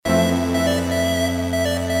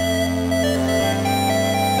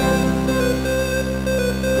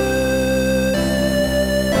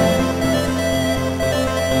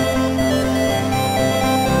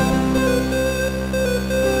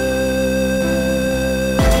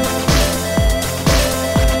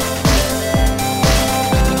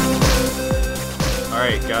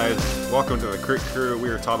Welcome to the Crit Crew. We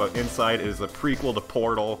are talking about Inside. It is the prequel to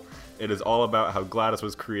Portal. It is all about how GLaDOS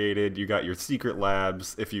was created. You got your secret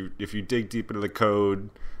labs. If you dig deep into the code,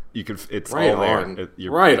 you can. It's right all there.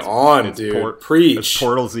 on. Dude. Preach. It's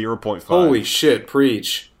Portal 0.5. Holy shit,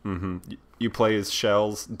 preach. Mm-hmm. You play as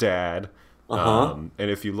Shell's dad. And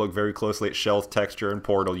if you look very closely at Shell's texture in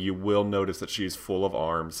Portal, you will notice that she's full of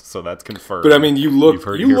arms. So that's confirmed. But I mean, you look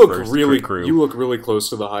really close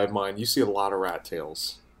to the hive mind. You see a lot of rat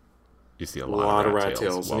tails. You see a lot of rat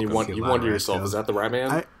tails. And you wonder to yourself, is that the Rat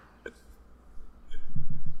Man?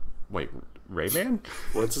 Wait, Rayman?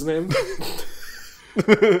 What's his name?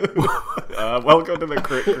 Welcome to the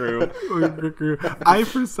Crit Crew. I,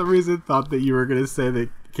 for some reason, thought that you were going to say that,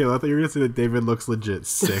 Kayla, I thought you were going to say that David looks legit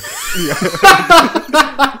sick.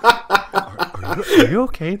 Are you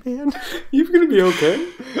okay, man? You're going to be okay?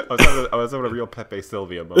 I was having a real Pepe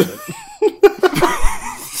Sylvia moment.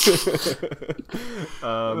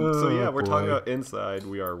 So yeah, we're talking about Inside.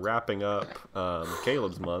 We are wrapping up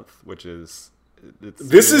Caleb's month, which is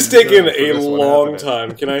this has taken a long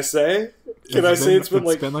time. Can I say? It's been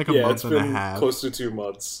like a month and a half, close to 2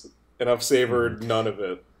 months, and I've savored none of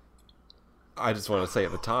it. I just want to say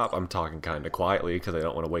at the top, I'm talking kind of quietly because I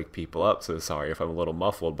don't want to wake people up. So sorry if I'm a little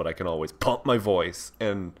muffled, but I can always pump my voice.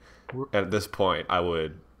 And at this point, I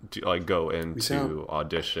would go into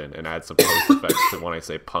Audition and add some post effects to when I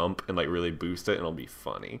say pump and really boost it, and it'll be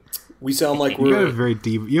funny. We sound like you have a very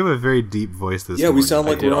deep voice this morning. We sound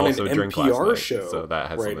like we're on an NPR show so that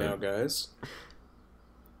has right now, guys.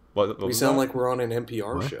 What sound like we're on an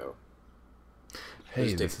NPR show.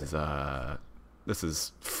 Hey, this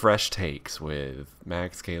is Fresh Takes with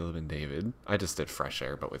Max, Caleb, and David. I just did Fresh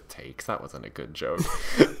Air, but with takes. That wasn't a good joke.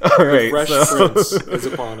 All right, Fresh Prince is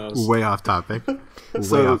upon us. Way off topic.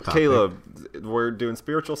 Caleb, we're doing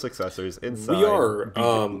spiritual successors. Inside. We are.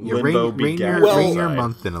 Limbo began. Rein your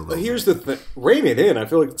month in a little. Here's the thing. Rein it in. I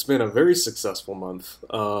feel like it's been a very successful month.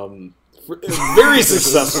 Very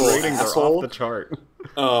successful. Ratings are off the chart.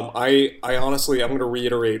 I honestly, I'm going to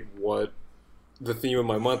reiterate what the theme of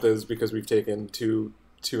my month is because we've taken two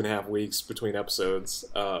and a half weeks between episodes.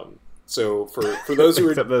 So for those who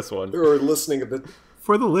are this one, who are listening at the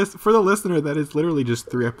for the listener, that is literally just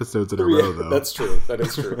 3 episodes in a row, though. That's true. That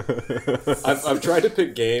is true. I've tried to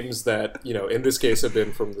pick games that, in this case, have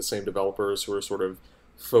been from the same developers who are sort of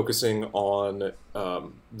focusing on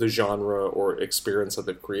the genre or experience that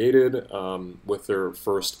they've created with their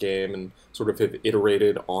first game and sort of have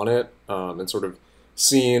iterated on it and sort of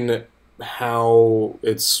seen how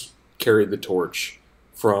it's carried the torch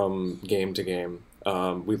from game to game.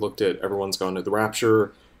 We looked at Everyone's Gone to the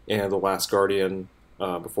Rapture and The Last Guardian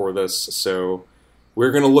before this, so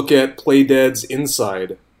we're going to look at Playdead's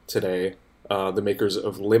Inside today, the makers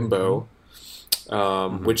of Limbo,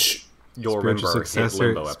 which you'll remember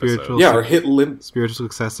successor, our hit Limbo spiritual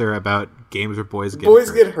successor about games where boys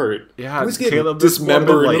get hurt. Yeah, boys get Caleb,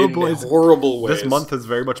 dismembered in horrible ways. This month has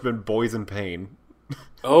very much been boys in pain.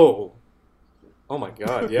 Oh my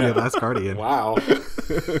god, yeah. Last Guardian. Wow.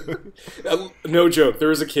 No joke. There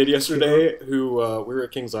was a kid yesterday who, we were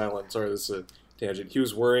at Kings Island. Sorry, this is a tangent. He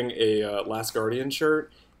was wearing a Last Guardian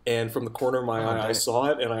shirt, and from the corner of my eye, I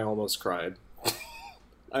saw it, and I almost cried.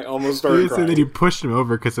 I almost started crying. You said that you pushed him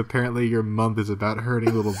over because apparently your month is about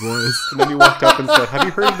hurting little boys. And then you walked up and said, "Have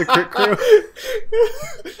you heard of the Crit Crew?"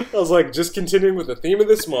 I was like, just continuing with the theme of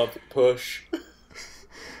this month, push.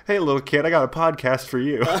 Hey, little kid, I got a podcast for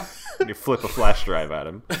you. And you flip a flash drive at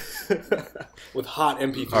him. With hot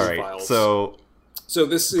MP3 files. So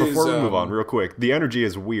this is... Before we move on, real quick, the energy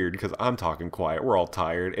is weird because I'm talking quiet. We're all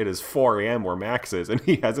tired. It is 4 a.m. where Max is, and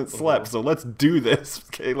he hasn't slept. So let's do this.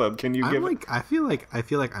 Caleb, can you give it... I feel like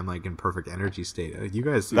I'm in perfect energy state. You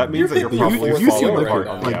guys... That means that you're probably falling apart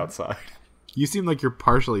on the outside. You seem like you're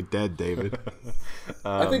partially dead, David.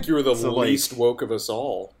 I think you were the least woke of us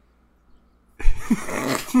all.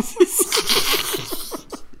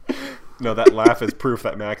 No, that laugh is proof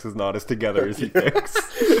that Max is not as together as he thinks.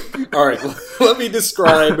 All right, let me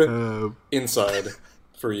describe Inside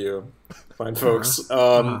for you, fine folks.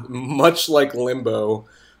 Much like Limbo,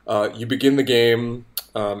 you begin the game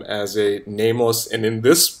as a nameless, and in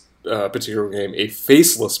this particular game, a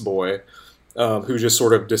faceless boy who just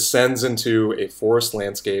sort of descends into a forest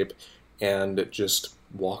landscape and just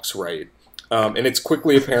walks right. And it's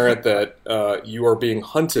quickly apparent that you are being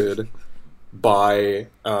hunted by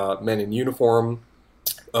men in uniform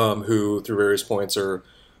who, through various points, are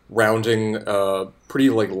rounding pretty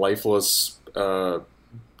lifeless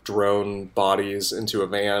drone bodies into a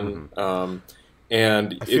van.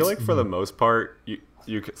 And I feel like for the most part, you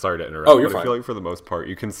sorry to interrupt. Oh, you're fine. I feel like for the most part,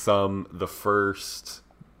 you can sum the first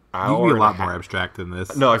You can be a lot more abstract than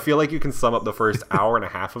this. No, I feel like you can sum up the first hour and a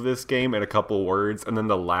half of this game in a couple words, and then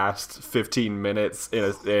the last 15 minutes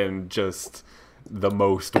in just the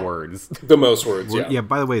most words. The most words, yeah. Yeah,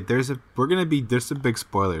 by the way, there's some big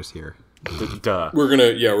spoilers here. Duh. We're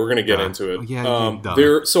gonna get into it.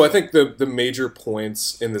 Yeah, so I think the major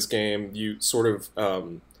points in this game, you sort of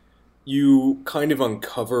you kind of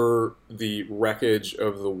uncover the wreckage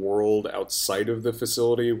of the world outside of the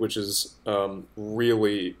facility, which is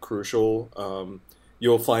really crucial.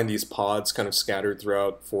 You'll find these pods kind of scattered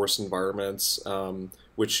throughout forest environments,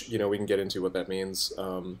 which we can get into what that means.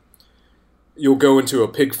 You'll go into a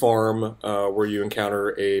pig farm where you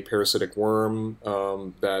encounter a parasitic worm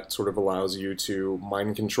that sort of allows you to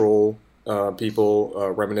mind control people,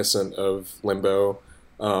 reminiscent of Limbo.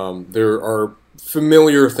 There are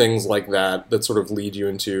familiar things like that sort of lead you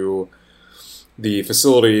into the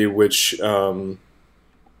facility, which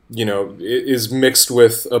is mixed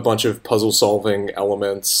with a bunch of puzzle-solving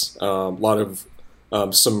elements, a lot of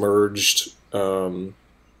submerged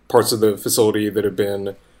parts of the facility that have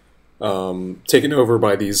been taken over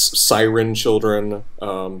by these siren children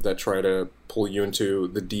that try to pull you into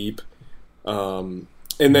the deep. And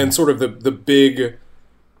then sort of the big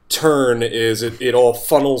turn is it all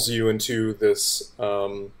funnels you into this.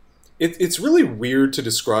 It's really weird to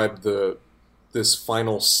describe this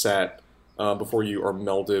final set before you are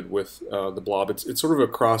melded with the blob. It's sort of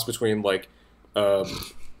a cross between like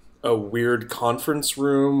a weird conference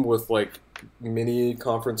room with like mini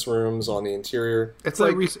conference rooms on the interior. It's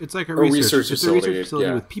like a research facility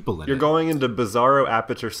with people in it. You're going into bizarro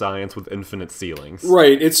aperture science with infinite ceilings.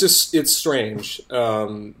 Right. It's strange.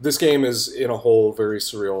 This game is in a whole very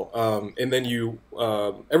surreal. And then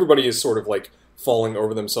everybody is sort of like falling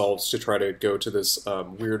over themselves to try to go to this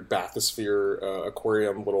weird bathysphere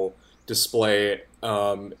aquarium little display.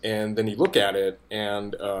 And then you look at it,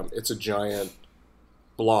 and it's a giant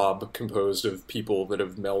blob composed of people that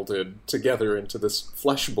have melded together into this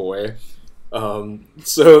flesh boy.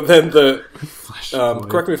 So then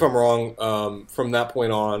correct me if I'm wrong, from that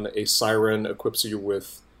point on, a siren equips you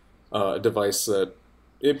with a device that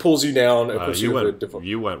it pulls you down.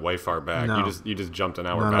 You went way far back. No. You just jumped an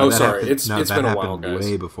hour No, back. Oh, sorry. It's been a while, guys.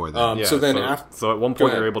 Way before that. So at one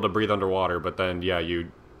point you're able to breathe underwater, but then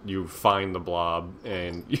you find the blob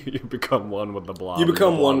and you become one with the blob. You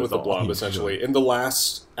become one with the blob, essentially. And the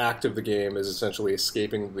last act of the game is essentially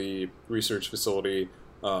escaping the research facility,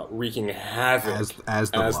 wreaking havoc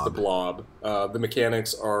as the blob. The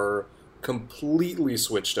mechanics are completely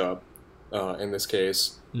switched up in this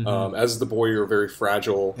case. Mm-hmm. As the boy, you're very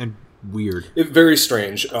fragile. And weird. Very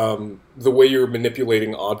strange. The way you're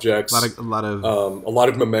manipulating objects. A lot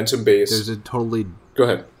of momentum based. Go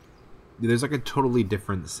ahead. There's like a totally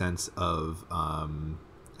different sense of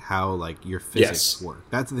how like your physics work.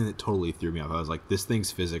 That's the thing that totally threw me off. I was like, this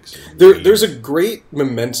thing's physics. There's a great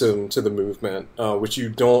momentum to the movement, which you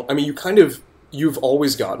don't. I mean, you've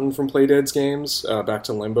always gotten from Playdead's games back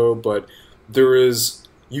to Limbo, but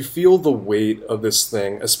you feel the weight of this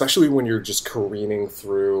thing, especially when you're just careening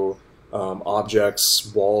through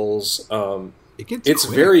objects, walls. It's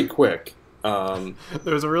quick. Very quick. There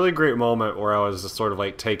was a really great moment where I was just sort of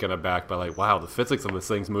like taken aback by like, wow, the physics of this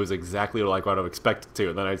thing moves exactly like what I would expect it to,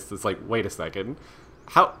 and then it's like, wait a second,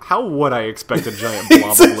 how would I expect a giant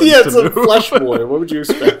blob of limbs it's to a move? flesh boy. What would you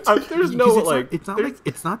expect? There's no like,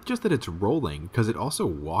 it's not just that it's rolling, because it also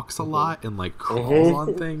walks a lot and like crawls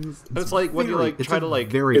on things. It's like when you like try to like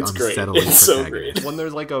very it's great. unsettling. It's so great. when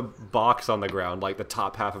there's like a box on the ground, like the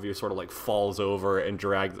top half of you sort of like falls over and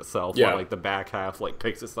drags itself, Yeah. while like the back half like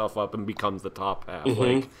picks itself up and becomes the top half.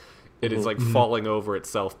 Like it is like falling over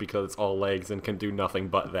itself because it's all legs and can do nothing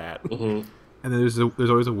but that. And then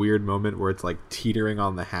there's always a weird moment where it's like teetering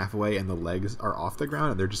on the halfway and the legs are off the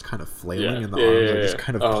ground and they're just kind of flailing and the arms are just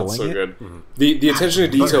kind of pulling so it. Good. The attention to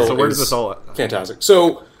detail So where does is this all fantastic.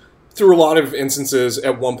 So through a lot of instances,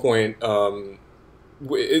 at one point,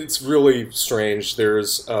 it's really strange.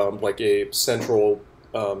 There's like a central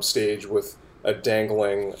stage with a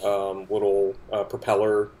dangling little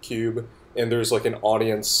propeller cube, and there's like an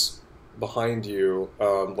audience behind you,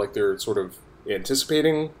 like they're sort of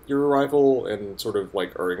anticipating your arrival and sort of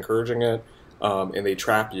like are encouraging it, and they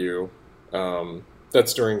trap you.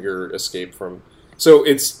 That's during your escape from. So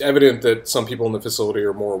it's evident that some people in the facility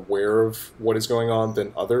are more aware of what is going on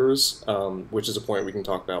than others, which is a point we can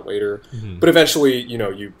talk about later. But eventually,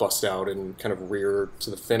 you bust out and kind of rear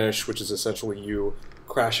to the finish, which is essentially you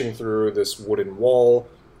crashing through this wooden wall,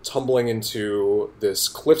 tumbling into this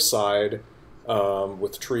cliffside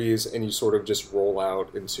with trees, and you sort of just roll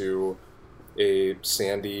out into a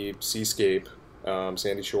sandy seascape,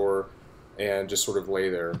 sandy shore, and just sort of lay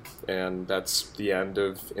there. And that's the end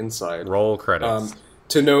of Inside. Roll credits.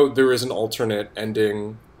 To note, there is an alternate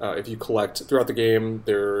ending. If you collect throughout the game,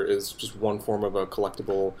 there is just one form of a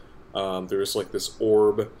collectible. There's like this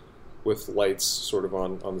orb with lights sort of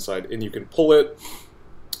on the side, and you can pull it.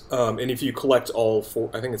 And if you collect all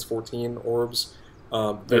I think it's 14 orbs.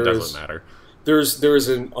 It doesn't matter. There's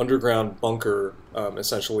an underground bunker,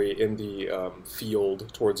 essentially, in the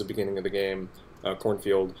field towards the beginning of the game,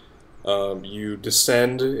 cornfield. You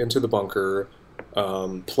descend into the bunker,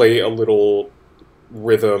 play a little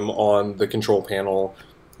rhythm on the control panel,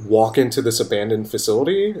 walk into this abandoned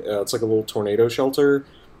facility. It's like a little tornado shelter,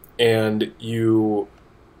 and you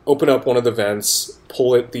open up one of the vents,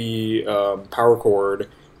 pull at the power cord,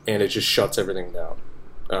 and it just shuts everything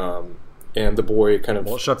down. And the boy kind of...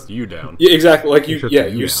 Well, it shuts you down. Yeah, exactly. Like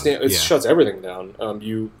It shuts everything down.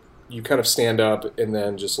 You kind of stand up and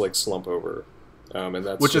then just like slump over. And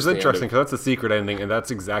that's Which is interesting because that's a secret ending, and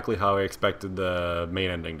that's exactly how I expected the main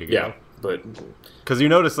ending to go. Yeah, but... Because you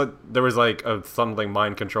noticed that there was like something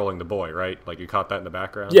mind controlling the boy, right? Like you caught that in the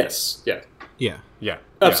background? Yes, yeah. Yeah.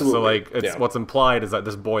 Absolutely. So like what's implied is that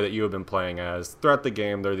this boy that you have been playing as, throughout the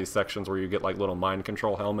game, there are these sections where you get like little mind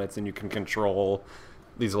control helmets, and you can control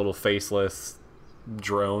these little faceless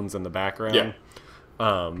drones in the background. Yeah.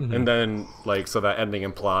 And then, like, so that ending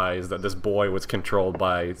implies that this boy was controlled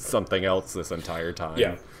by something else this entire time.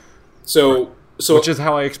 Yeah. So which is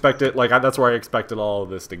how I expected, like, that's where I expected all of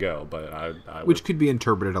this to go, but which could be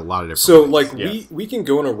interpreted a lot of different so, ways. like, Yes. we can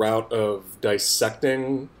go in a route of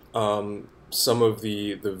dissecting some of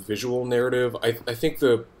the visual narrative. I think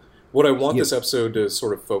what I want this episode to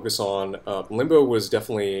sort of focus on, Limbo was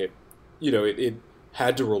definitely, it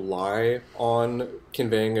had to rely on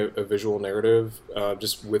conveying a visual narrative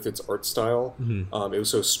just with its art style. It was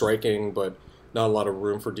so striking, but not a lot of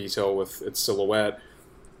room for detail with its silhouette.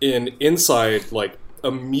 In Inside, like,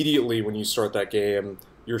 immediately when you start that game,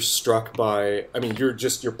 you're struck by... I mean, you're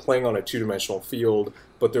playing on a two-dimensional field,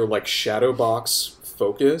 but they're like shadow box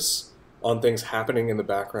focus on things happening in the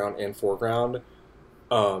background and foreground.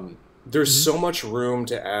 There's so much room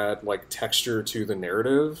to add, like, texture to the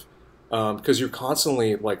narrative, because you're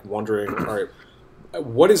constantly like wondering, all right,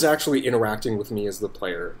 what is actually interacting with me as the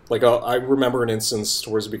player? Like, I remember an instance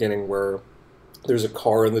towards the beginning where there's a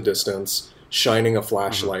car in the distance shining a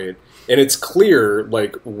flashlight, and it's clear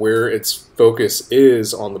like where its focus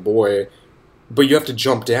is on the boy, but you have to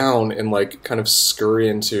jump down and like kind of scurry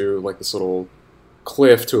into like this little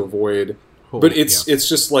cliff to avoid. But it's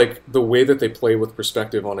just like the way that they play with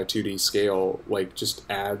perspective on a 2D scale, like, just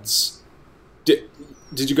adds.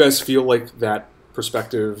 Did you guys feel like that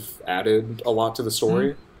perspective added a lot to the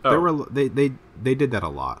story? They did that a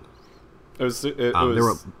lot. It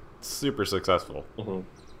was super successful.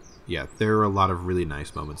 Yeah, there were a lot of really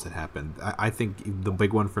nice moments that happened. I think the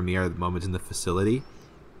big one for me are the moments in the facility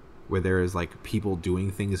where there is like people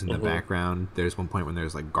doing things in the background. There's one point when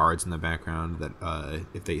there's like guards in the background that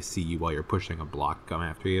if they see you while you're pushing a block, come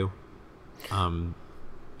after you.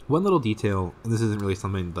 One little detail, and this isn't really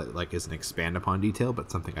something that like is an expand upon detail,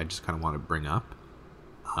 but something I just kind of want to bring up.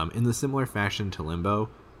 In the similar fashion to Limbo,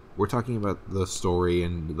 we're talking about the story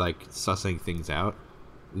and like sussing things out.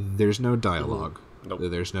 There's no dialogue. Nope.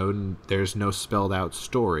 There's no spelled out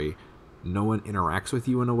story. No one interacts with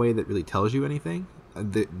you in a way that really tells you anything.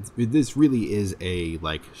 This really is a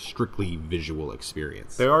like strictly visual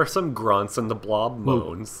experience. There are some grunts and the blob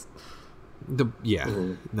moans.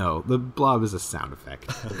 No, the blob is a sound effect.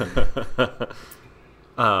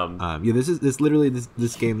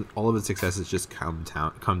 This game, all of its successes just come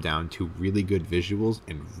down to really good visuals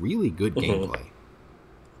and really good gameplay.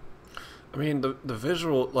 I mean, the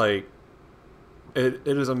visual, like, it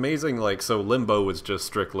is amazing. Like, so Limbo was just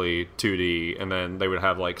strictly 2D, and then they would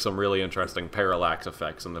have like some really interesting parallax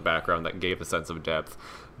effects in the background that gave a sense of depth.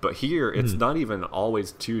 But here, it's not even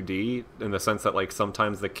always 2D in the sense that like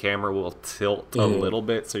sometimes the camera will tilt a little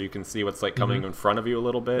bit so you can see what's like coming in front of you a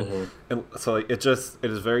little bit, and so like, it is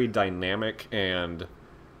very dynamic, and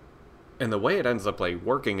the way it ends up like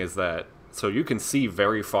working is that so you can see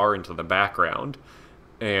very far into the background.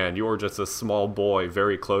 And you're just a small boy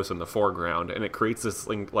very close in the foreground, and it creates this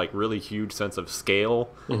like really huge sense of scale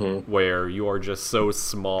where you are just so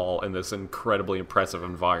small in this incredibly impressive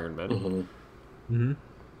environment.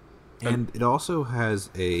 And it also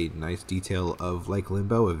has a nice detail of, like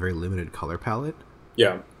Limbo, a very limited color palette.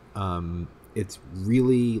 Yeah. It's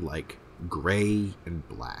really like gray and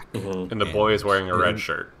black. And the boy is wearing a red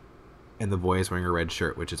shirt. And the boy is wearing a red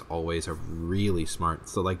shirt, which is always a really smart.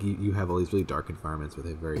 So, like, you have all these really dark environments with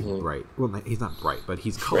a very bright. Well, he's not bright, but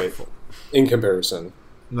he's colorful. In comparison.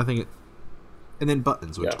 Nothing And then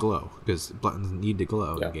buttons, which Yeah. glow, because buttons need to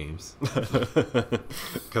glow Yeah. in games.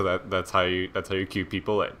 Because that's how you cue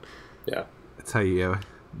people in. Yeah. That's how you.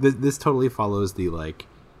 This totally follows the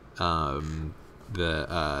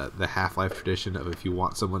the Half-Life tradition of if you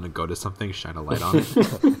want someone to go to something, shine a light on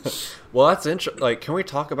it. Well, that's interesting. Like, can we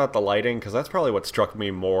talk about the lighting? Because that's probably what struck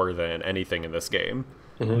me more than anything in this game.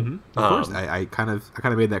 Of course, I kind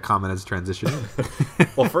of made that comment as a transition.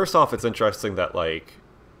 Well, first off, it's interesting that like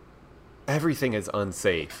everything is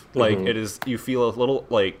unsafe. Like it is, you feel a little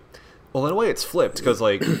like, well, in a way, it's flipped because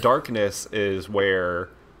like darkness is where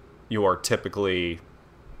you are typically,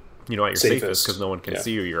 at your safest because no one can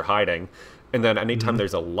see you. You're hiding, and then anytime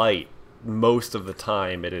there's a light, most of the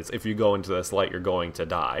time it is if you go into this light, you're going to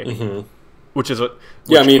die. Which is what.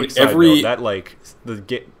 Yeah, I mean, that like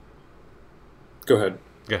Go ahead.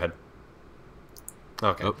 Go ahead.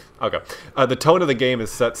 Okay. Okay. The tone of the game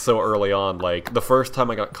is set so early on. Like, the first time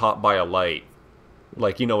I got caught by a light,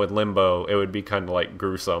 like, in Limbo, it would be kind of, like,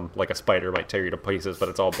 gruesome. Like, a spider might tear you to pieces, but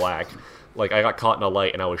it's all black. Like, I got caught in a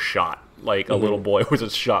light and I was shot. Like, a little boy was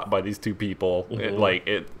just shot by these two people.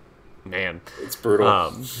 Man. It's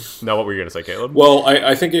brutal. Now, what were you going to say, Caleb? Well,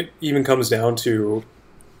 I think it even comes down to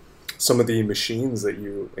some of the machines that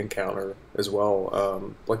you encounter as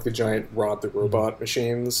well. Like the giant Rod the Robot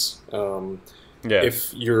machines.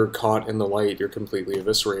 If you're caught in the light, you're completely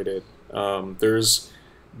eviscerated. There's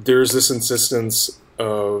this insistence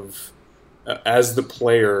of, as the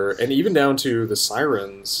player, and even down to the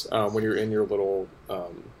sirens, when you're in your little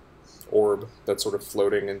orb that's sort of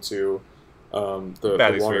floating into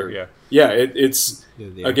the water. It's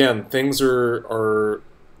again, things are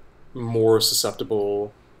more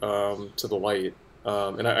susceptible to the light,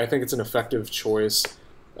 and I think it's an effective choice.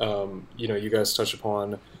 You guys touch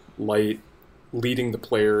upon light leading the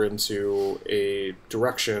player into a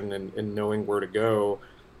direction and knowing where to go.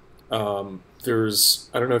 I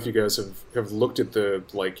don't know if you guys have looked at the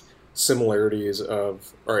similarities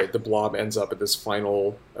of, all right, the blob ends up at this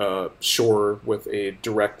final shore with a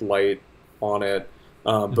direct light on it,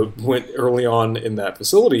 but when early on in that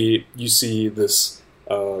facility you see this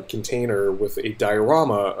container with a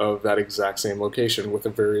diorama of that exact same location with a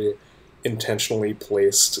very intentionally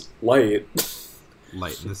placed light In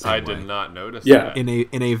the same I way. did not notice Yeah. that.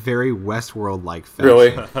 in a very Westworld like fashion.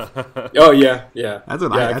 Really? Oh yeah. That's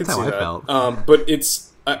what I that's can how see I that. felt. But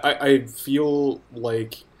it's I feel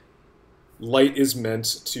like light is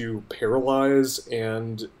meant to paralyze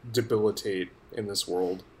and debilitate in this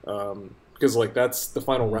world, because that's the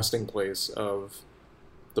final resting place of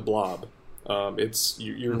the blob. It's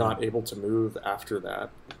you're not able to move after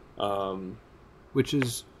that. Which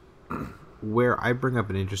is where I bring up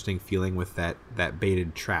an interesting feeling with that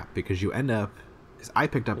baited trap, because you end up, because I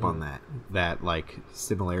picked up on that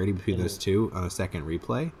similarity between those two on a second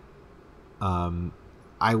replay.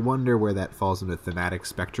 I wonder where that falls in the thematic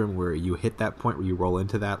spectrum, where you hit that point where you roll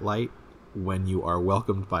into that light when you are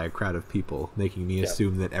welcomed by a crowd of people, making me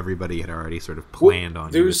assume that everybody had already sort of planned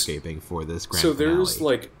on you escaping for this grand finale. So there's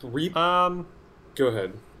go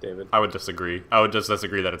ahead, David. I would disagree. I would just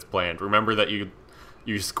disagree that it's planned. Remember that you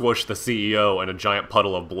squish the CEO in a giant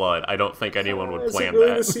puddle of blood. I don't think anyone would plan really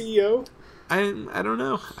that. The CEO? I don't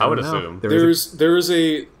know. I would don't know.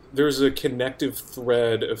 assume. There's a connective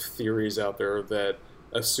thread of theories out there that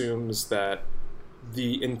assumes that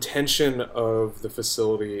the intention of the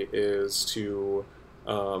facility is to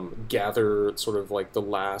gather sort of the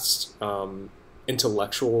last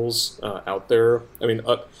intellectuals out there. I mean,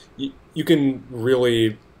 you can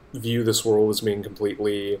really view this world as being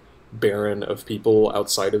completely barren of people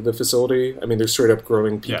outside of the facility. I mean, they're straight up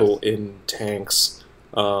growing people in tanks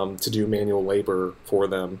to do manual labor for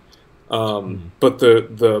them. But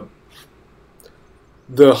the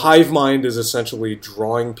hive mind is essentially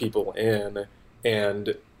drawing people in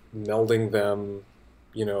and melding them,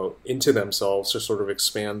 into themselves to sort of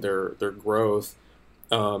expand their growth.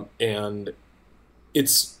 And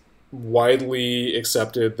it's widely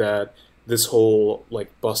accepted that this whole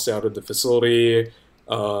bust out of the facility,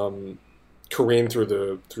 careen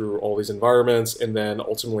through all these environments, and then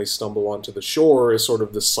ultimately stumble onto the shore is sort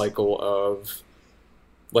of this cycle of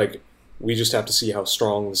we just have to see how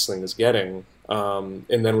strong this thing is getting, and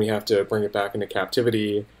then we have to bring it back into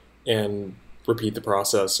captivity and repeat the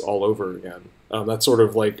process all over again. That's sort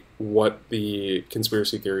of what the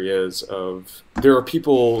conspiracy theory is. Of there are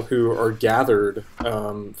people who are gathered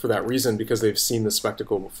for that reason because they've seen the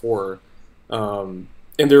spectacle before, and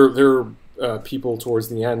there are people towards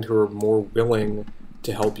the end who are more willing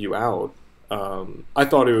to help you out. I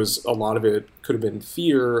thought a lot of it could have been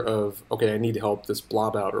fear of, okay, I need to help this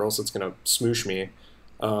blob out or else it's going to smoosh me.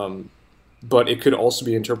 But it could also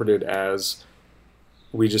be interpreted as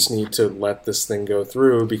we just need to let this thing go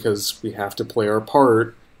through because we have to play our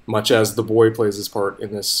part, much as the boy plays his part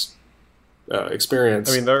in this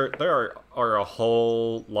experience. I mean, there are a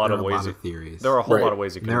whole lot of ways. There are a whole lot of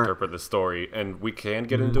ways you can interpret the story, and we can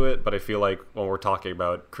get into it. But I feel like when we're talking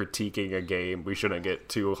about critiquing a game, we shouldn't get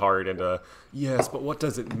too hard into yes, but what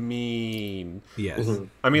does it mean? Yes,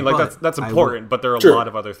 I mean, like that's important, but there are a lot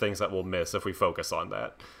of other things that we'll miss if we focus on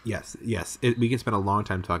that. Yes. We can spend a long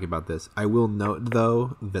time talking about this. I will note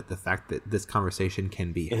though that the fact that this conversation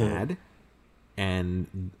can be had.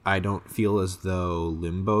 And I don't feel as though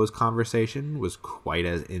Limbo's conversation was quite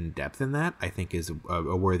as in-depth in that. I think is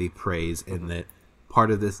a worthy praise in that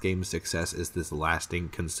part of this game's success is this lasting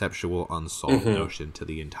conceptual unsolved notion to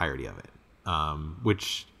the entirety of it,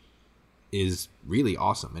 which is really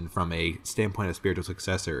awesome. And from a standpoint of spiritual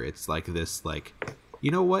successor, it's like this, like,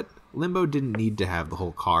 you know what? Limbo didn't need to have the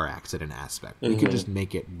whole car accident aspect. We could just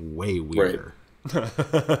make it way weirder.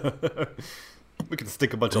 Right. We can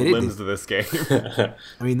stick a bunch of limbs to this game.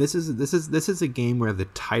 I mean, this is a game where the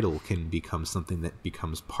title can become something that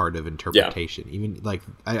becomes part of interpretation. Yeah. Even like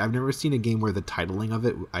I've never seen a game where the titling of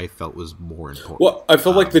it I felt was more important. Well, I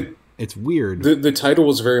felt like it's weird. The title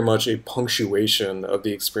was very much a punctuation of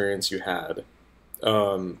the experience you had.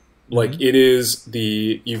 Like it is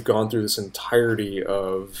you've gone through this entirety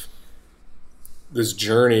of this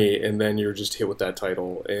journey, and then you're just hit with that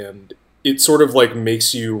title, and it sort of like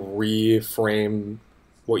makes you reframe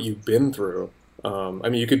what you've been through. I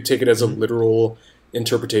mean, you could take it as a literal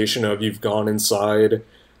interpretation of you've gone inside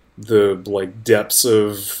the like depths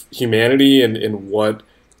of humanity and what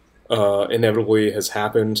inevitably has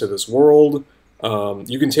happened to this world.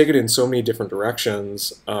 You can take it in so many different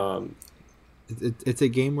directions. It's a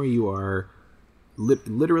game where you are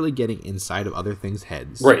literally getting inside of other things'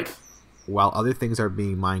 heads. Right. While other things are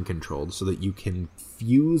being mind controlled so that you can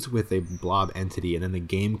fuse with a blob entity, and then the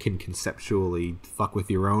game can conceptually fuck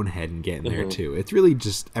with your own head and get in there too. It's really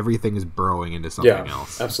just everything is burrowing into something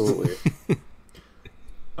else. Absolutely.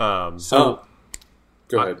 So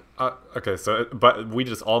go ahead. Okay, so but we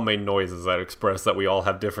just all made noises that express that we all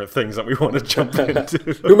have different things that we want to jump into.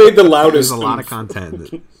 Who made the loudest? There's a lot of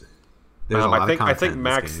content. There's a lot of content.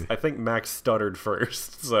 I think Max stuttered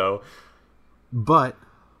first. So, but.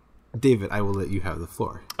 David, I will let you have the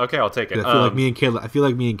floor. Okay, I'll take it. I feel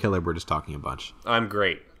like me and Caleb were just talking a bunch. I'm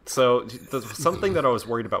great. So something that I was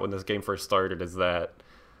worried about when this game first started is that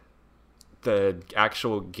the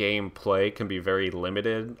actual gameplay can be very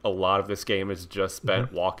limited. A lot of this game is just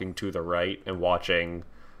spent walking to the right and watching,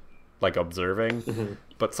 like observing.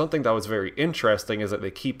 But something that was very interesting is that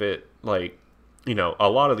they keep it like, you know, a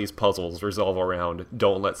lot of these puzzles resolve around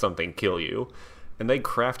don't let something kill you. And they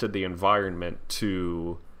crafted the environment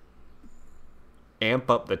to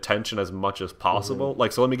amp up the tension as much as possible.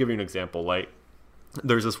 Like, so let me give you an example. Like,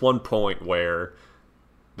 there's this one point where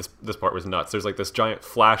this part was nuts. There's like this giant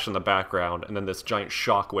flash in the background, and then this giant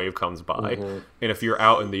shock wave comes by. And if you're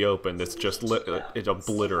out in the open, this just it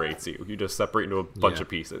obliterates you. You just separate into a bunch of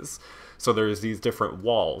pieces. So there's these different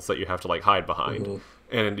walls that you have to like hide behind.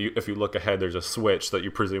 And if you look ahead, there's a switch that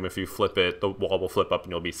you presume if you flip it, the wall will flip up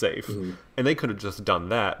and you'll be safe. And they could have just done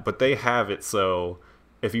that, but they have it so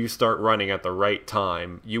if you start running at the right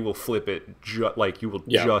time, you will flip it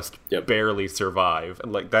just barely survive.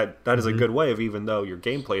 And like that is a good way of, even though your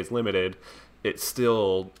gameplay is limited, it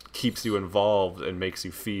still keeps you involved and makes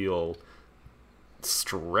you feel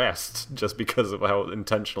stressed just because of how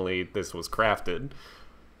intentionally this was crafted.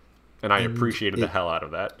 And I appreciated the hell out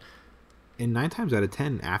of that. And 9 times out of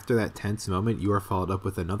 10, after that tense moment, you are followed up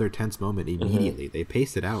with another tense moment immediately. They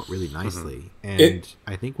pace it out really nicely. And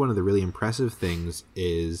I think one of the really impressive things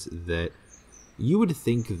is that you would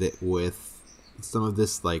think that with some of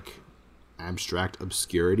this like abstract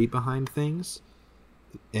obscurity behind things,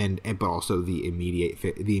 but also the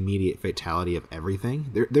immediate fatality of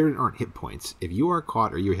everything, there aren't hit points. If you are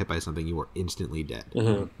caught or you're hit by something, you are instantly dead.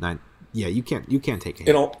 You can't take a hit.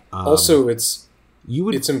 And also,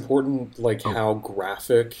 it's important, like, how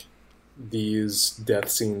graphic these death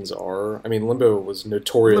scenes are. I mean, Limbo was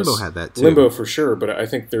notorious. Limbo had that too. Limbo for sure, but I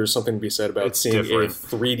think there's something to be said about seeing different. A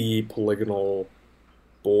 3D polygonal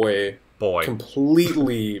boy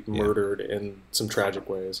completely murdered in some tragic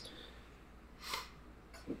ways.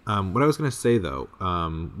 What I was going to say, though,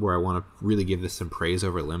 where I want to really give this some praise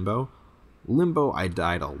over Limbo, I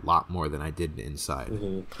died a lot more than I did in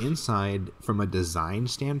Inside. Inside, from a design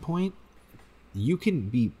standpoint, you can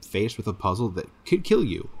be faced with a puzzle that could kill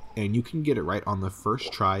you, and you can get it right on the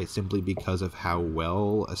first try simply because of how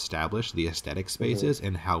well established the aesthetic space is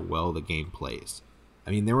and how well the game plays.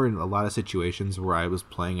 I mean, there were a lot of situations where I was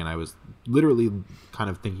playing and I was literally kind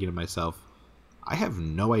of thinking to myself, I have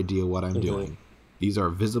no idea what I'm doing. These are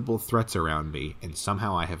visible threats around me, and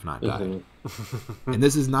somehow I have not died. And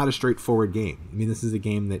this is not a straightforward game. I mean, this is a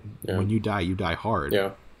game that when you die hard.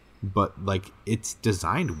 Yeah. But, like, it's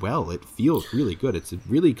designed well. It feels really good. It's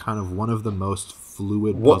really kind of one of the most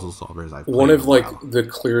fluid puzzle solvers I've played. One of, like, the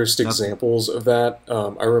clearest examples of that,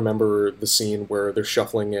 I remember the scene where they're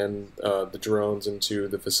shuffling in the drones into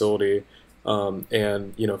the facility,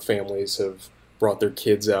 and, you know, families have brought their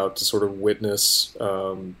kids out to sort of witness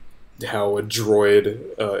how a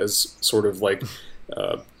droid is sort of, like,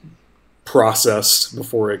 processed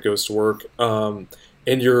before it goes to work.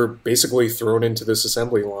 And you're basically thrown into this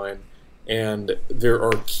assembly line, and there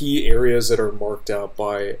are key areas that are marked out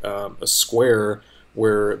by a square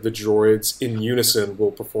where the droids in unison will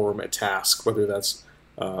perform a task, whether that's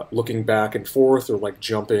looking back and forth or like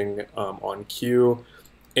jumping on cue.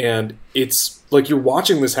 And it's like you're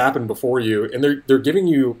watching this happen before you, and they're giving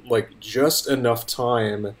you like just enough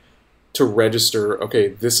time to register, okay,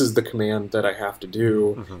 this is the command that I have to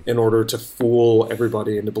do in order to fool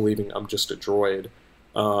everybody into believing I'm just a droid.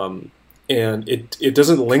 And it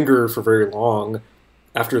doesn't linger for very long.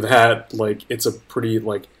 After that, like, it's a pretty,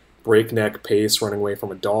 like, breakneck pace running away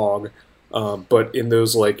from a dog. But in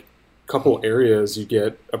those, like, couple areas, you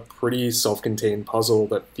get a pretty self-contained puzzle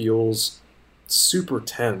that feels super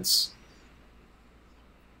tense.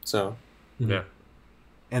 So. Yeah.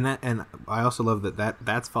 And I also love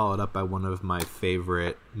that's followed up by one of my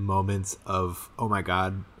favorite moments of, oh my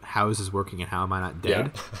god, how is this working and how am I not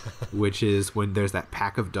dead? Yeah. Which is when there's that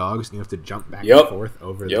pack of dogs and you have to jump back and forth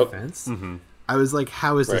over the fence. I was like,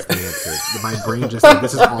 how is this the answer? My brain just like,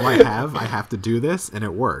 this is all I have. I have to do this, and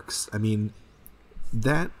it works. I mean,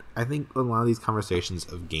 I think a lot of these conversations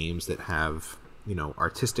of games that have, you know,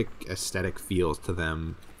 artistic aesthetic feels to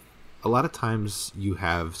them, a lot of times you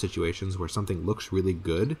have situations where something looks really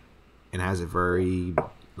good and has a very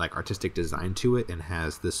like artistic design to it and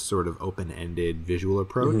has this sort of open-ended visual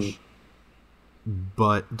approach,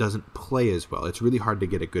 but doesn't play as well. It's really hard to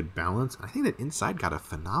get a good balance. I think that Inside got a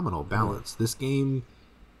phenomenal balance. This game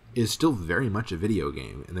is still very much a video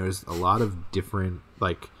game, and there's a lot of different,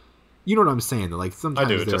 like, you know what I'm saying? Like,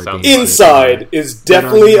 sometimes I do. It just sounds Inside is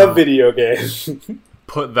definitely a video game.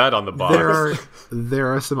 Put that on the box. There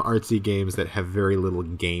are some artsy games that have very little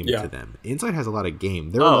game to them. Inside has a lot of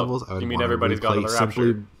game. There are levels I would want everybody's to replay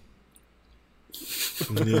simply.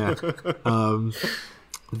 Yeah.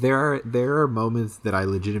 There are moments that I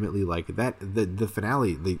legitimately like. That the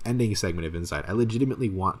finale, the ending segment of Inside, I legitimately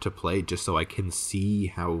want to play just so I can see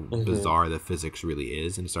how bizarre the physics really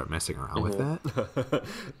is and start messing around with that.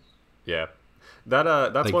 Yeah.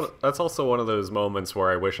 That's also one of those moments where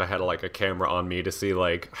I wish I had like a camera on me to see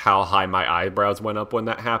like how high my eyebrows went up when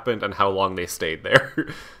that happened and how long they stayed there.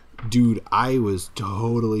 Dude, I was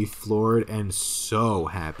totally floored and so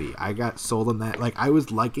happy. I got sold on that. Like, I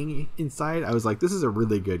was liking Inside. I was like, this is a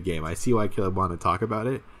really good game. I see why Caleb wanted to talk about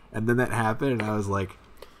it. And then that happened, and I was like,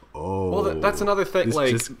 oh. Well, that's another thing. This like,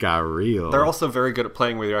 just got real. They're also very good at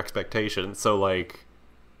playing with your expectations. So, like,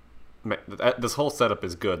 this whole setup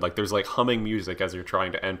is good. Like, there's like humming music as you're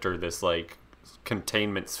trying to enter this like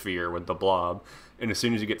containment sphere with the blob, and as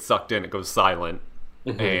soon as you get sucked in, it goes silent,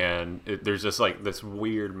 and there's just like this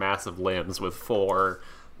weird massive limbs with 4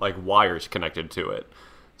 like wires connected to it.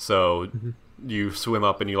 So you swim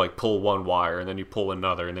up and you like pull one wire, and then you pull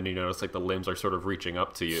another, and then you notice like the limbs are sort of reaching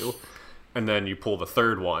up to you, and then you pull the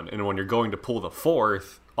third one, and when you're going to pull the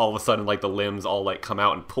fourth, all of a sudden like the limbs all like come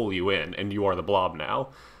out and pull you in, and you are the blob now.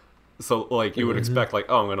 So, like, you would expect, like,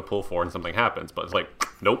 oh, I'm going to pull 4 and something happens. But it's like,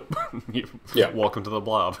 nope. Welcome to the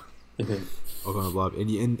blob. Welcome to the blob.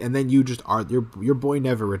 And then you just are... Your boy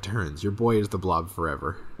never returns. Your boy is the blob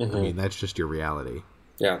forever. I mean, that's just your reality.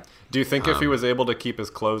 Yeah. Do you think if he was able to keep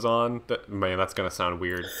his clothes on... Man, that's going to sound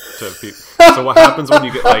weird to people. So what happens when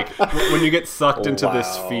you get, like... When you get sucked into this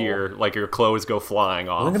sphere, like, your clothes go flying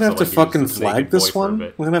off. We're going to have to fucking flag this one?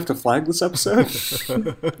 We're going to have to flag this episode?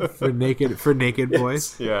 for naked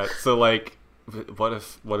boys? Yeah, so, like...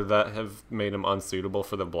 Would that have made him unsuitable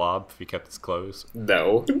for the blob if he kept his clothes?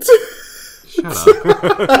 No. Shut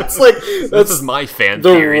up. That's like... This is my fan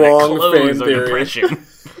theory that clothes are depression.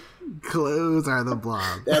 Clothes are the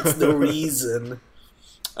blob. That's the reason.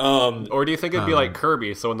 Or do you think it'd be like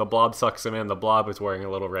Kirby, so when the blob sucks him in, the blob is wearing a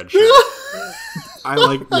little red shirt? I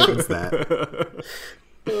like it's that.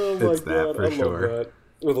 Oh my it's that God, for I sure. love that.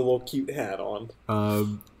 With a little cute hat on. A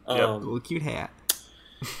little cute hat.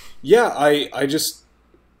 Yeah, I just...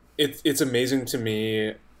 It's amazing to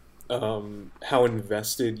me how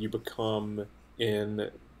invested you become in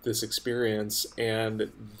this experience,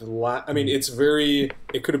 and I mean, it's very...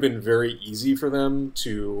 It could have been very easy for them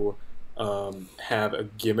to have a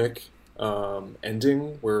gimmick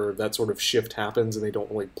ending where that sort of shift happens and they don't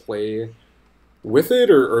really play with it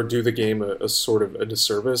or do the game a sort of a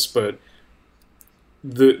disservice. But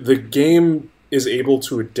the game is able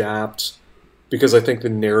to adapt because I think the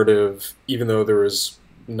narrative, even though there is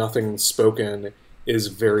nothing spoken, is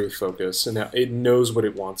very focused and it knows what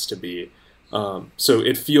it wants to be. So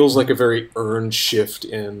it feels like a very earned shift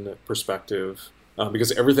in perspective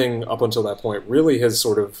because everything up until that point really has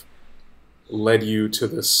sort of led you to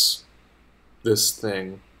this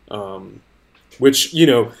thing. Which, you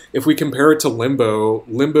know, if we compare it to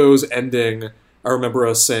Limbo's ending, I remember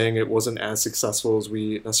us saying it wasn't as successful as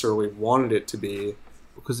we necessarily wanted it to be.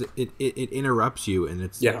 Because it interrupts you, and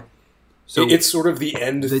it's... Yeah. So it's sort of the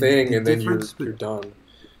end thing, and then you're done.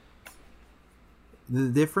 The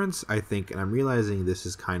difference, I think, and I'm realizing this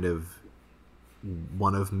is kind of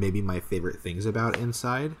one of maybe my favorite things about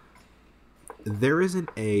Inside. There isn't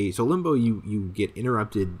so Limbo, you get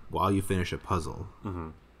interrupted while you finish a puzzle,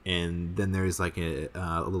 and then there's like a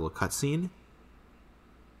little cutscene.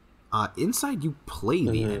 Inside, you play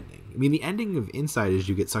the ending. I mean, the ending of Inside is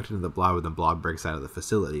you get sucked into the blob and the blob breaks out of the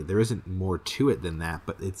facility. There isn't more to it than that,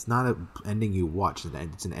 but it's not an ending you watch.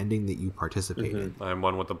 It's an ending that you participate in. I'm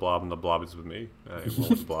one with the blob and the blob is with me. I am one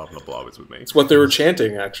with the blob and the blob is with me. It's what they were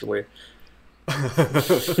chanting, actually.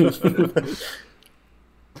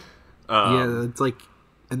 Yeah, it's like,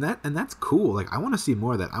 and that's cool. Like, I want to see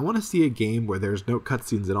more of that. I want to see a game where there's no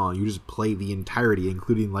cutscenes at all. You just play the entirety,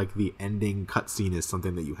 including like the ending cutscene is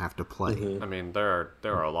something that you have to play. I mean, there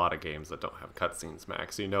are a lot of games that don't have cutscenes,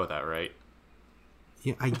 Max. You know that, right?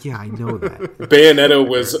 Yeah, I know that. Bayonetta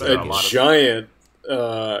was a giant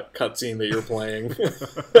cutscene that you're playing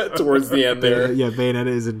towards the end there. Yeah, Bayonetta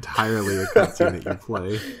is entirely a cutscene that you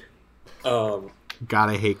play.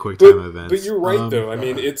 God, I hate QuickTime events. But you're right, though. I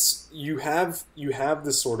mean, it's you have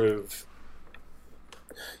this sort of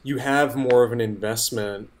more of an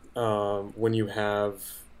investment when you have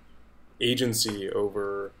agency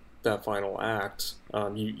over that final act.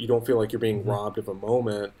 You don't feel like you're being robbed of a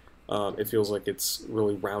moment. It feels like it's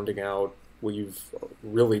really rounding out what you've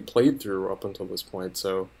really played through up until this point.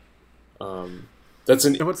 So that's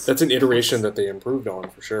an iteration that they improved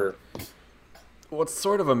on for sure. What's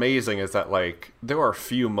sort of amazing is that, like, there are a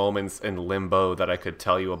few moments in Limbo that I could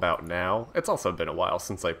tell you about now. It's also been a while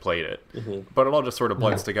since I played it. But it all just sort of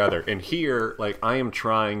blends together. And here, like, I am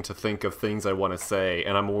trying to think of things I want to say,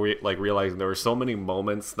 and I'm, realizing there were so many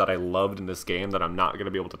moments that I loved in this game that I'm not going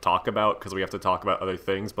to be able to talk about because we have to talk about other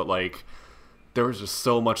things. But, like, there was just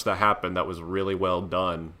so much that happened that was really well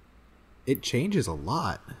done. It changes a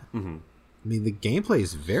lot. I mean, the gameplay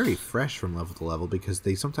is very fresh from level to level because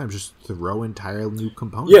they sometimes just throw entire new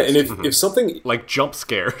components. Yeah, and if something like jump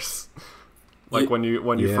scares, like when you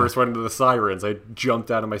first went into the sirens, I jumped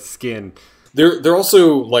out of my skin. They're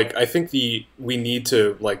also like, I think we need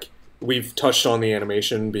to, like, we've touched on the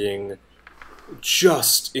animation being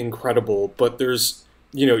just incredible, but there's,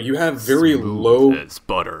 you know, you have very low as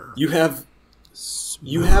butter. You have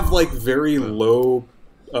like very low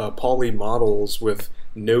poly models with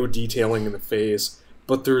no detailing in the face,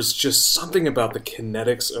 but there's just something about the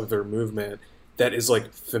kinetics of their movement that is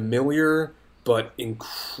like familiar but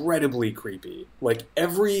incredibly creepy. Like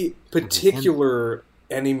every particular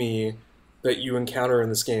enemy that you encounter in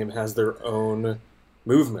this game has their own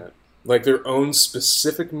movement, like their own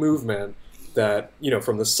specific movement that, you know,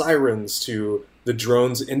 from the sirens to the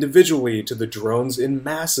drones individually to the drones in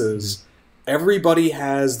masses, everybody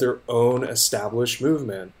has their own established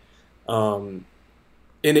movement.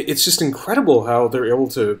 And it's just incredible how they're able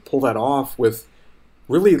to pull that off with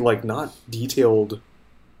really, like, not detailed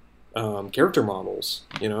character models,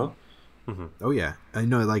 you know? Oh, yeah. I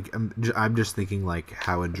know, like, I'm just thinking, like,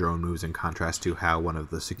 how a drone moves in contrast to how one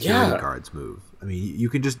of the security guards move. I mean, you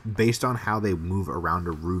can just, based on how they move around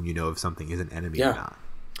a room, you know if something is an enemy or not.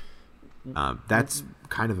 That's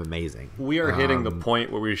kind of amazing. We are hitting the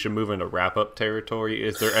point where we should move into wrap-up territory.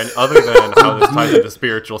 Is there any, other than how this ties into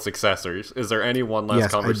spiritual successors, is there any one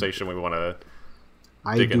last conversation we want to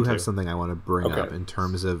I do have something I want to bring up in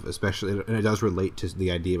terms of, especially, and it does relate to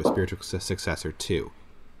the idea of a spiritual successor too,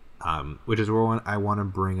 which is where I want to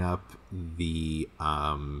bring up the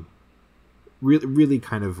really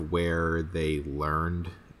kind of where they learned,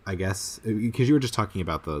 I guess, because you were just talking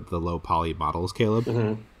about the low poly models,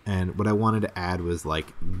 Caleb. And what I wanted to add was,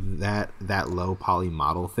 like, that low poly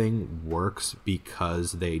model thing works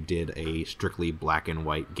because they did a strictly black and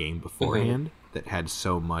white game beforehand that had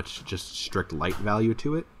so much just strict light value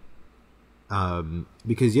to it.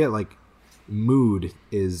 Because, yeah, like, mood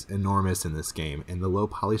is enormous in this game, and the low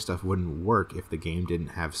poly stuff wouldn't work if the game didn't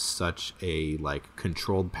have such a like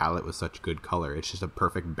controlled palette with such good color. It's just a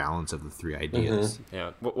perfect balance of the three ideas.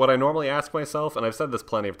 Yeah. What I normally ask myself, and I've said this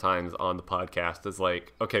plenty of times on the podcast, is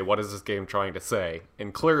like, okay, what is this game trying to say?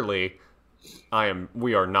 And clearly,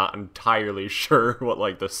 we are not entirely sure what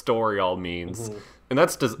like the story all means. And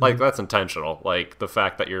that's just like that's intentional. Like the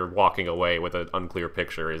fact that you're walking away with an unclear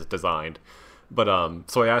picture is designed. But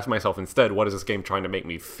so I asked myself instead, what is this game trying to make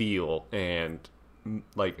me feel? And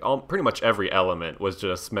like pretty much every element was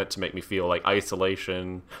just meant to make me feel like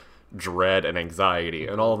isolation, dread, and anxiety,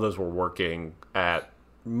 and all of those were working at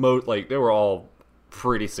like they were all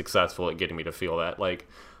pretty successful at getting me to feel that. Like,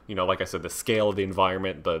 you know, like I said, the scale of the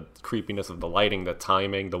environment, the creepiness of the lighting, the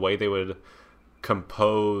timing, the way they would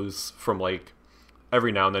compose from like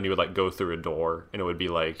every now and then you would like go through a door and it would be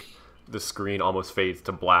like the screen almost fades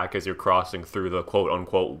to black as you're crossing through the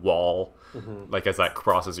quote-unquote wall, like as that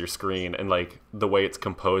crosses your screen, and like the way it's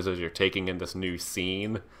composed as you're taking in this new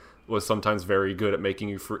scene was sometimes very good at making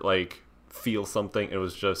you like feel something. It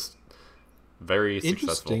was just very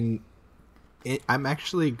successful. I'm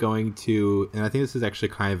actually going to, and I think this is actually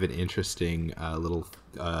kind of an interesting little,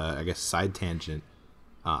 I guess, side tangent.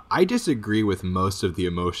 I disagree with most of the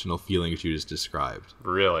emotional feelings you just described.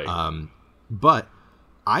 Really? But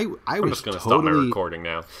I'm was just going to totally... stop my recording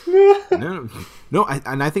now. No,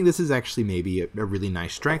 and I think this is actually maybe a really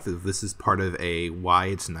nice strength. This is part of why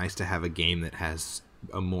it's nice to have a game that has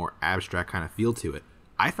a more abstract kind of feel to it.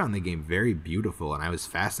 I found the game very beautiful, and I was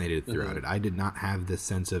fascinated throughout it. I did not have this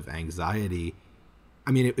sense of anxiety.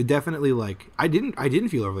 I mean, it definitely like I didn't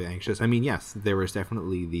feel overly anxious. I mean, yes, there was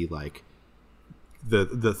definitely the like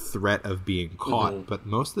the threat of being caught, but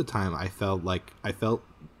most of the time I felt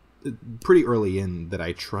pretty early in that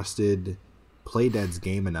I trusted Playdead's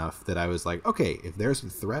game enough that I was like, okay, if there's a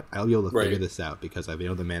threat, I'll be able to figure this out because I've been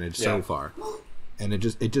able to manage so far. And it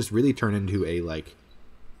just really turned into a like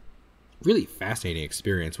really fascinating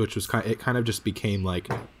experience, which was it kind of just became like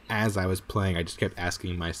as I was playing, I just kept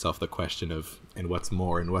asking myself the question of and what's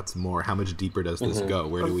more, how much deeper does this go?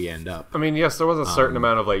 Where do we end up? I mean, yes, there was a certain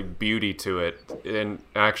amount of like beauty to it, and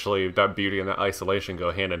actually that beauty and that isolation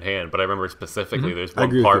go hand in hand. But I remember specifically there's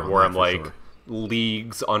one part where I'm like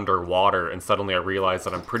leagues underwater, and suddenly I realize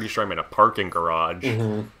that I'm pretty sure I'm in a parking garage,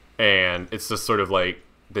 and it's just sort of like,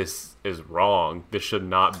 this is wrong. This should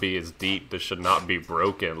not be as deep. This should not be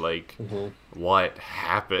broken. Like, what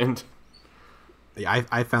happened? Yeah,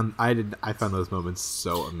 I found those moments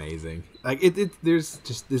so amazing. Like there's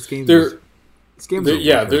just this game.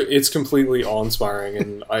 It's completely awe-inspiring,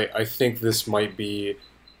 and I think this might be,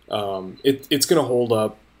 it's going to hold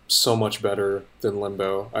up so much better than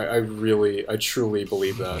Limbo. I truly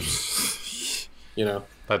believe that. You know,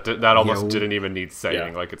 that almost didn't even need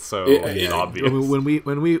saying. Like, it's so obvious.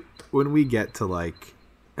 When we get to like,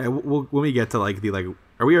 when we get to like the like,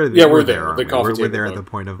 we're there. We're there at the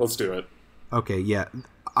point of. Let's do it. Okay, yeah.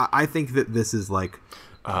 I think that this is like...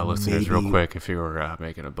 listeners, real quick, if you were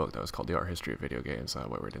making a book that was called The Art History of Video Games,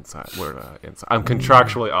 we're inside. I'm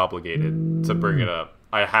contractually obligated to bring it up.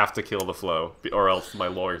 I have to kill the flow, or else my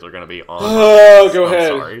lawyers are going to be on. Go ahead.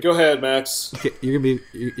 Sorry. Go ahead, Max. Okay, you're gonna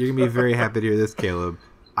be very happy to hear this, Caleb.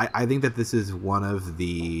 I think that this is one of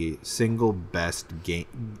the single best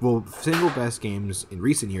games in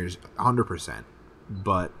recent years, 100%.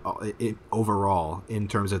 But overall, in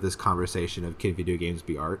terms of this conversation of can video games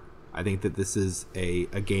be art, I think that this is a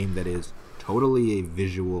game that is totally a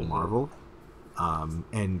visual marvel. And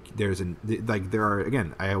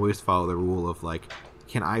I always follow the rule of like,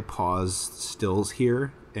 can I pause stills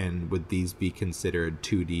here? And would these be considered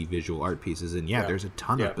 2D visual art pieces? And there's a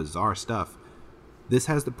ton of bizarre stuff. This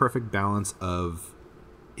has the perfect balance of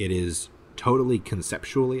it is totally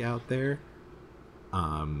conceptually out there.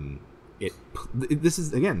 It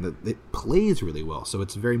plays really well, so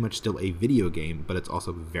it's very much still a video game, but it's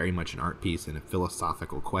also very much an art piece and a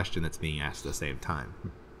philosophical question that's being asked at the same time.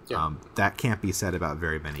 That can't be said about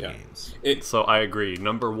very many games. So I agree.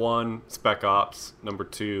 Number 1, Spec Ops. Number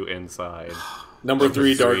 2, Inside. Number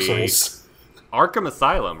 3, Dark Souls. Arkham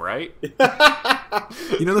Asylum, right?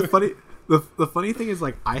 You know, the funny thing is,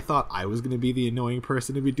 like, I thought I was going to be the annoying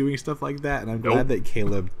person to be doing stuff like that, and I'm glad that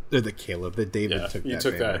David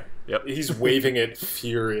took that. Yep. He's waving it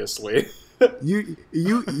furiously.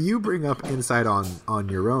 You bring up Inside on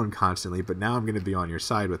your own constantly, but now I'm going to be on your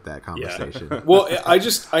side with that conversation. Yeah. Well,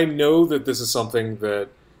 I know that this is something that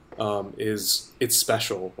it's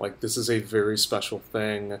special. Like, this is a very special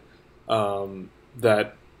thing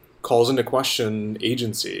that calls into question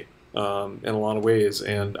agency. In a lot of ways,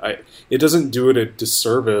 and it doesn't do it a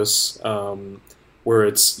disservice where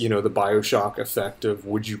it's, you know, the BioShock effect of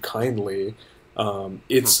 "Would you kindly."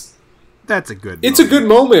 That's a good. It's a good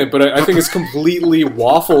moment, but I think it's completely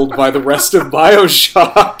waffled by the rest of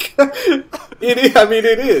BioShock.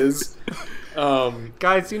 It is.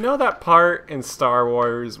 Guys, you know that part in Star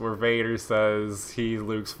Wars where Vader says he's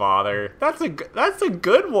Luke's father? That's a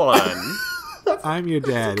good one. I'm your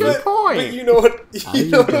daddy. Good point. But you know what? You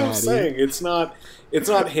know what I'm daddy. saying? It's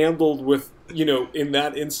not handled with, you know. In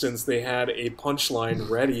that instance, they had a punchline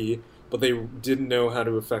ready, but they didn't know how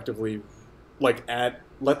to effectively, like,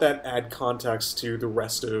 let that add context to the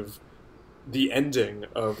rest of the ending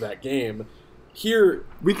of that game. Here,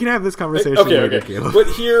 We can have this conversation okay. later, Caleb. But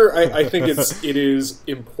here, I think it is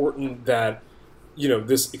important that, you know,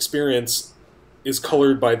 this experience is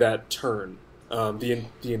colored by that turn. The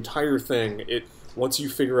entire thing. Once you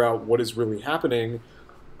figure out what is really happening,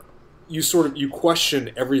 you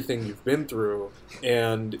question everything you've been through,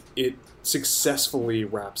 and it successfully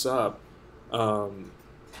wraps up. I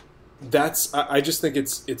just think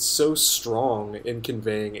it's so strong in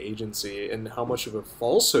conveying agency and how much of a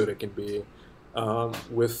falsehood it can be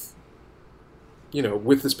with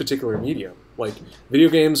this particular medium. Like, video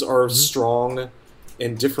games are strong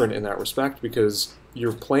and different in that respect because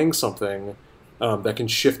you're playing something that can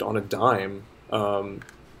shift on a dime,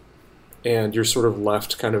 and you're sort of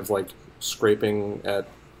left kind of like scraping at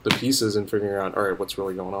the pieces and figuring out, all right, what's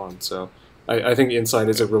really going on. So I think Inside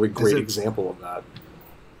is a really great example of that.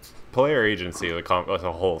 Player agency is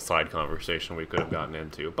a whole side conversation we could have gotten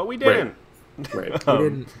into, but we didn't. Right. We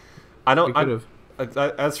didn't. I don't. We could have.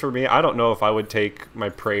 As for me, I don't know if I would take my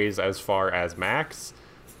praise as far as Max,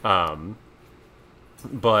 but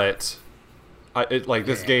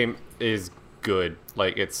this game is good.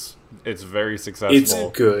 Like, it's very successful. It's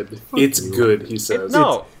good. It's good, he says.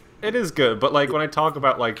 It is good, but like when I talk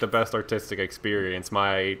about like the best artistic experience,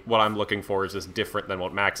 what I'm looking for is just different than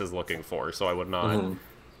what Max is looking for, so I would not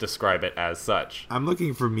describe it as such. I'm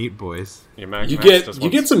looking for Meat Boys. You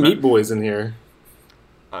get some Meat Boys in here.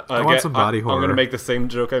 I want some body horror. I'm going to make the same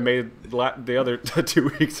joke I made the other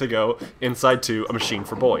 2 weeks ago. Inside 2, a machine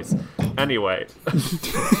for boys. Anyway,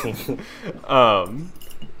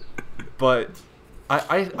 but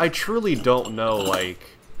I truly don't know like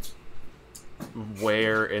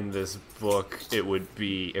where in this book it would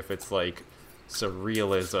be if it's like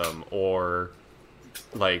surrealism or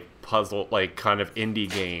like puzzle, like kind of indie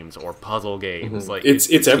games or puzzle games. Like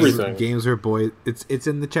it's everything. Games where boys. It's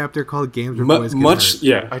in the chapter called Games Where Boys Get Hurt.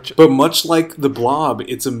 Yeah, but much like the Blob,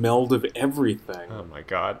 it's a meld of everything. Oh my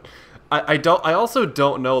god, I also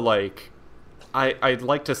don't know. Like, I'd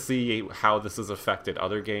like to see how this has affected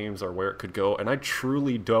other games or where it could go, and I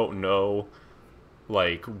truly don't know.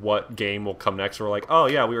 Like, what game will come next? We're like, oh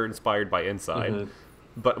yeah, we were inspired by Inside.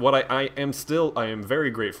 But what I am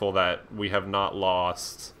very grateful that we have not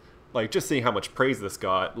lost, like, just seeing how much praise this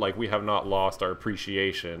got, like, we have not lost our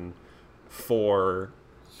appreciation for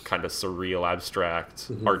kind of surreal, abstract,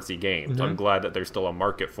 artsy games. I'm glad that there's still a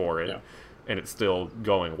market for it, and it's still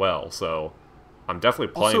going well. So I'm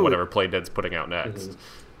definitely playing whatever Playdead's putting out next.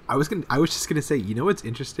 I was just gonna say, you know what's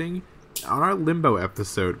interesting? On our Limbo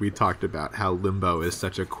episode, we talked about how Limbo is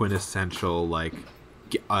such a quintessential like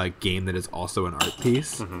game that is also an art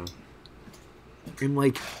piece, and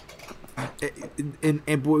like,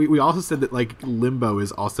 and we also said that like Limbo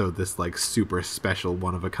is also this like super special,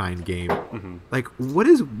 one of a kind game. Like, what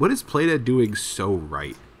is Playdead doing so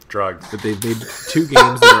right? Drugs. That they've made 2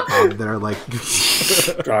 games that are like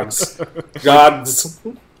drugs. Gods.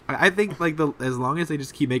 I think like as long as they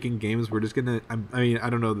just keep making games, we're just gonna. I mean, I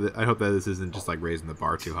don't know that. I hope that this isn't just like raising the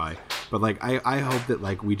bar too high, but like I hope that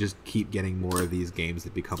like we just keep getting more of these games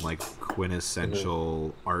that become like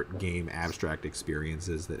quintessential art game abstract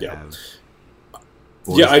experiences that have.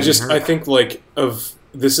 I think like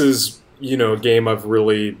this is, you know, a game I've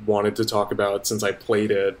really wanted to talk about since I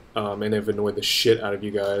played it, and have annoyed the shit out of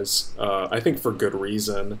you guys. I think for good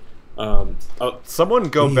reason. Someone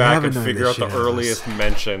go back and figure out the earliest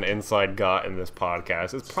mention Inside got in this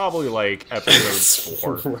podcast. It's probably like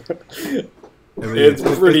episode 4. It's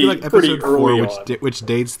pretty like episode 4, early which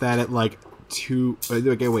dates that at like 2.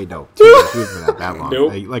 Okay, wait, no, 2 years. We've been out that long.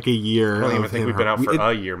 Nope. Like a year. I don't even think we've been out for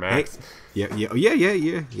a year, Max. Yeah. Nope,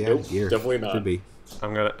 Year. definitely not. Could be.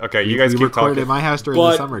 You guys keep recorded talking. at my house during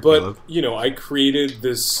the summer, Caleb. You know, I created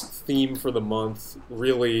this theme for the month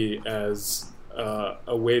really as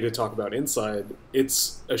a way to talk about Inside.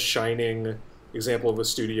 It's a shining example of a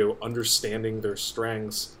studio understanding their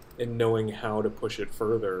strengths and knowing how to push it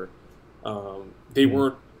further. They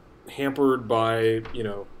weren't hampered by, you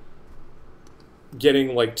know,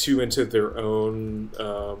 getting like too into their own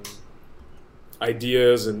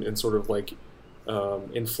ideas and sort of like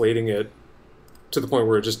inflating it to the point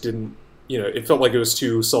where it just didn't, it felt like it was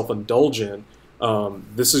too self-indulgent.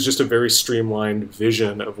 This is just a very streamlined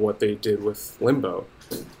vision of what they did with Limbo.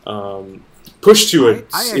 Pushed to an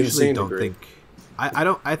insane degree.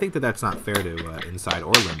 I think that that's not fair to Inside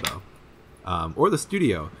or Limbo, or the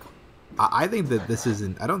studio. I think that this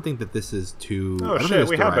isn't. I don't think that this is too. Oh shit!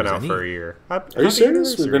 We have been out for a year. Are you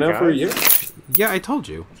serious? We've been out for a year. Yeah, I told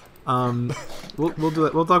you. We'll do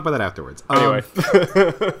it. We'll talk about that afterwards. Anyway,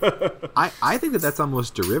 I think that that's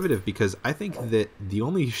almost derivative, because I think that the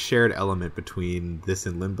only shared element between this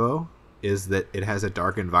and Limbo is that it has a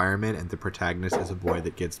dark environment and the protagonist is a boy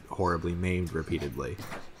that gets horribly maimed repeatedly.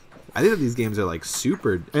 I think that these games are like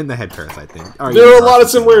super in the head parasite thing. There are a lot of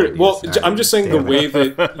similarities. Well, I'm just saying the way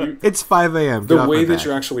that it's 5 a.m. The way that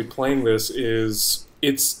you're actually playing this is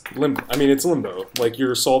it's Limbo. I mean, it's Limbo. Like,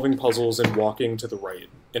 you're solving puzzles and walking to the right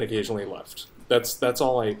and occasionally left. That's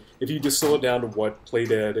all I. If you distill it down to what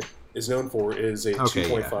Playdead is known for, is a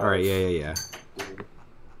 2.5. Yeah. All right, yeah.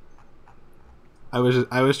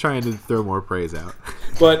 I was trying to throw more praise out,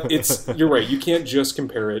 but you're right. You can't just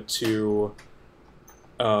compare it to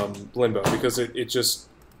Limbo, because it's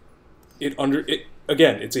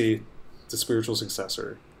a spiritual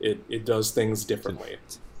successor. It does things differently.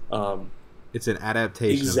 It's an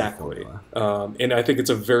adaptation. Exactly. And I think it's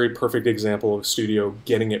a very perfect example of studio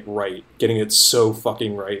getting it right, getting it so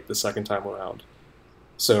fucking right the second time around.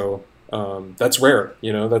 So that's rare.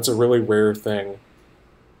 That's a really rare thing.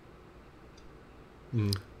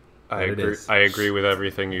 I agree with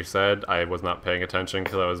everything you said. I was not paying attention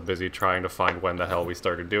because I was busy trying to find when the hell we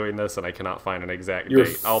started doing this, and I cannot find an exact date. You're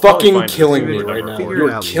fucking killing me right now.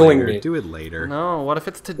 You're killing me. Do it later. No, what if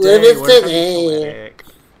it's today?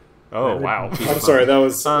 Oh, wow. I'm sorry, that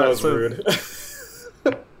was rude.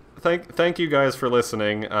 Thank you guys for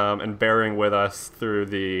listening and bearing with us through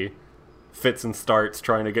the fits and starts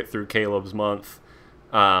trying to get through Caleb's month.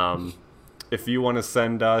 If you want to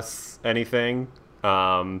send us anything,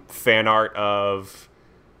 fan art of...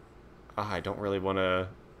 I don't really want to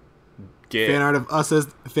get... Fan art of us as...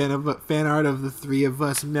 Fan art of the three of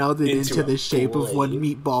us melded into the shape of one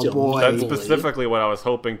meatball boy. That's specifically what I was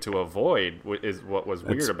hoping to avoid, is what was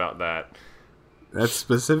weird about that. That's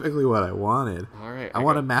specifically what I wanted. All right. I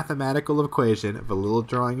want a mathematical equation of a little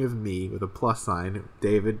drawing of me with a plus sign,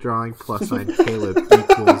 David drawing plus sign, Caleb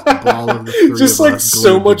equals ball of the three just of like us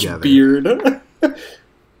so much together. Beard.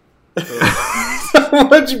 So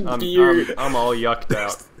much beard. I'm all yucked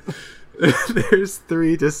out. There's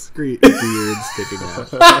 3 discrete beards sticking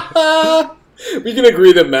out. We can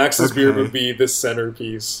agree that Max's beard would be the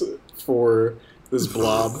centerpiece for this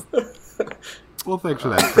blob. Well, thanks for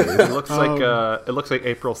that praise. It looks like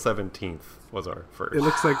April 17th was our first. It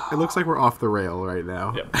looks like we're off the rail right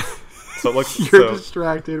now. Yep. So it looks You're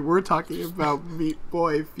distracted. We're talking about Meat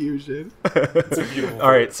Boy Fusion. It's a beautiful.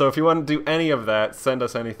 All right. So if you want to do any of that, send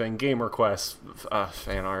us anything. Game requests,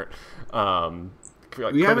 fan art,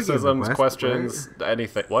 criticisms, questions,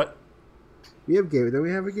 anything. What? Do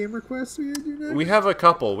we have a game request we do next? We have a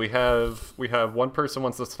couple. We have one person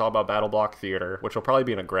wants us to talk about Battle Block Theater, which will probably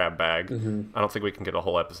be in a grab bag. Mm-hmm. I don't think we can get a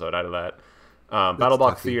whole episode out of that. Battle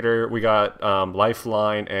Block Theater, we got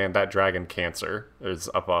Lifeline, and That Dragon Cancer is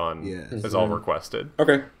up on is all requested.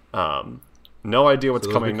 Okay. No idea what's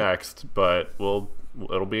coming next, but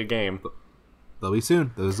it'll be a game. They'll be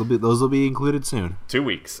soon. Those will be included soon. 2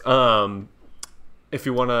 weeks. If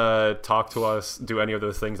you want to talk to us, do any of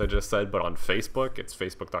those things I just said, but on Facebook, it's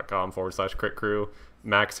facebook.com/Crit Crew.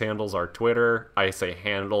 Max handles our Twitter. I say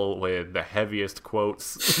handle with the heaviest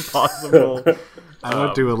quotes possible. I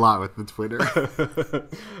don't do a lot with the Twitter.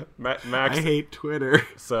 Max, I hate Twitter.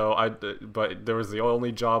 But there was the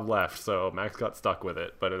only job left, so Max got stuck with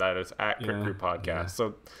it. But that is at Crit Crew Podcast. Yeah.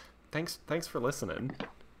 So thanks for listening.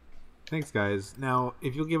 Thanks, guys. Now,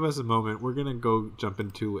 if you'll give us a moment, we're gonna go jump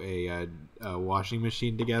into a washing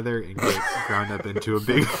machine together and get ground up into a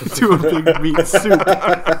big meat soup.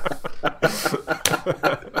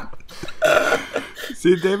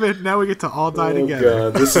 See, David, now we get to all die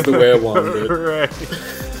together. God, this is the way I wanted it. Right.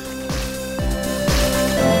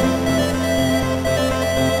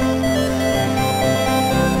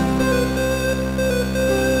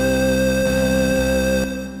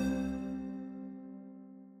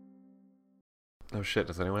 Oh shit,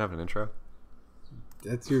 does anyone have an intro?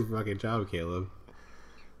 That's your fucking job, Caleb.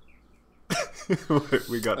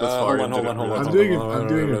 We got this far. Hold on. I'm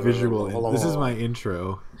doing a visual. This is my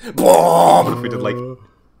intro. What if we did like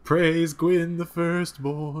Praise Gwyn the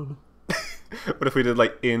Firstborn? What if we did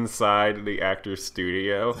like inside the actor's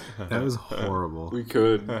studio? That was horrible. We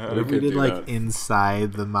could. What if we did like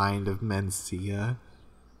inside the mind of Mencia?